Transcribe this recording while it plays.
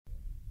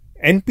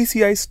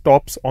NPCI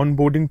stops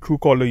onboarding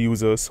Truecaller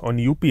users on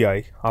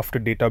UPI after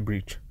data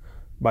breach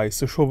by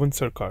Sushovan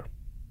Sarkar.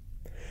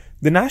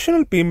 The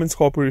National Payments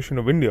Corporation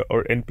of India,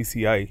 or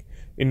NPCI,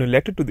 in a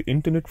letter to the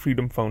Internet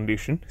Freedom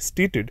Foundation,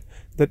 stated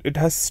that it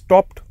has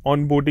stopped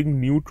onboarding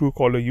new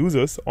Truecaller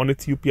users on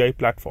its UPI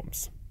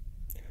platforms.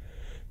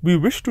 We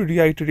wish to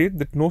reiterate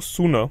that no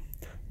sooner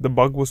the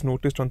bug was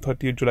noticed on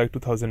 30th July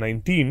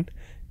 2019,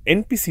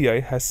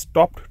 NPCI has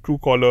stopped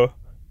Truecaller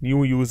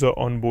new user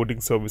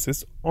onboarding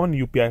services on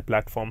UPI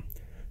platform,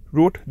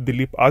 wrote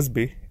Dilip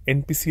Asbe,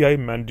 NPCI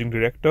Managing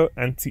Director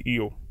and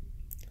CEO.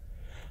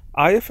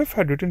 IFF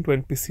had written to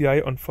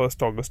NPCI on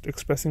 1st August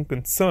expressing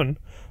concern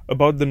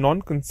about the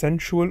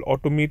non-consensual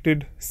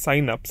automated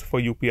sign-ups for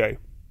UPI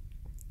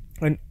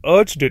and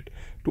urged it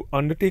to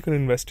undertake an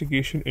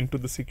investigation into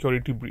the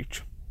security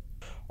breach.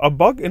 A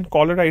bug in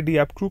caller ID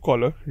app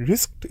Truecaller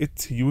risked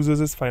its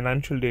users'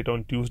 financial data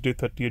on Tuesday,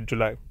 30th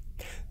July.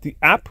 The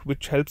app,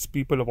 which helps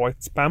people avoid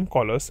spam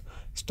callers,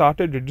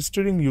 started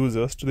registering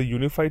users to the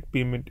Unified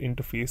Payment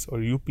Interface or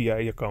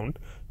UPI account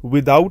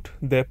without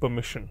their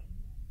permission.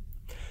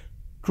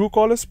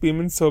 Truecaller's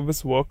payment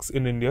service works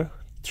in India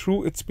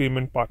through its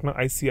payment partner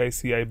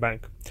ICICI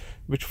Bank,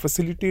 which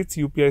facilitates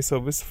UPI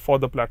service for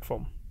the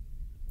platform.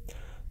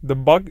 The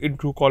bug in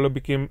Truecaller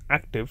became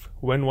active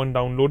when one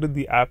downloaded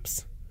the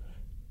app's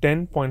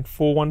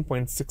 10.41.6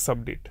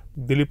 update.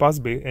 Dilip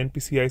Asbe,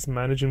 NPCI's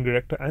Managing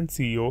Director and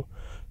CEO,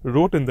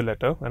 wrote in the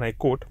letter, and I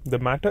quote, "The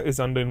matter is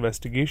under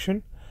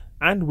investigation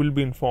and will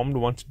be informed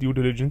once due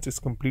diligence is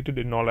completed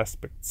in all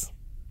aspects."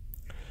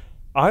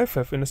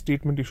 IFF, in a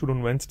statement issued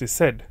on Wednesday,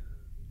 said,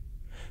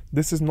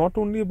 "This is not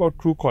only about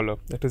Truecaller,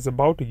 it is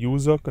about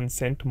user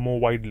consent more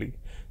widely,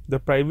 the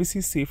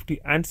privacy,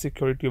 safety and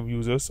security of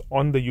users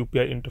on the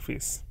UPI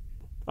interface."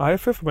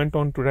 IFF went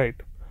on to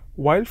write,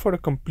 "While for a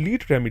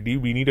complete remedy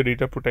we need a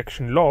data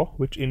protection law,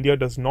 which India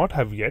does not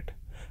have yet,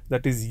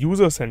 that is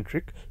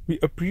user-centric, we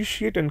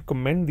appreciate and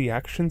commend the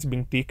actions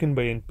being taken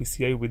by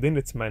NPCI within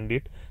its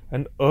mandate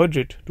and urge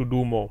it to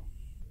do more."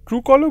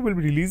 Truecaller will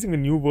be releasing a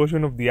new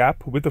version of the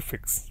app with a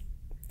fix.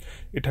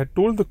 It had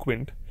told the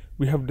Quint,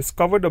 "We have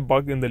discovered a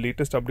bug in the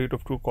latest update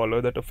of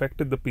Truecaller that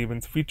affected the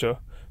payments feature,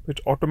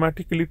 which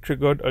automatically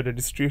triggered a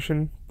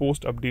registration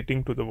post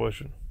updating to the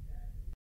version."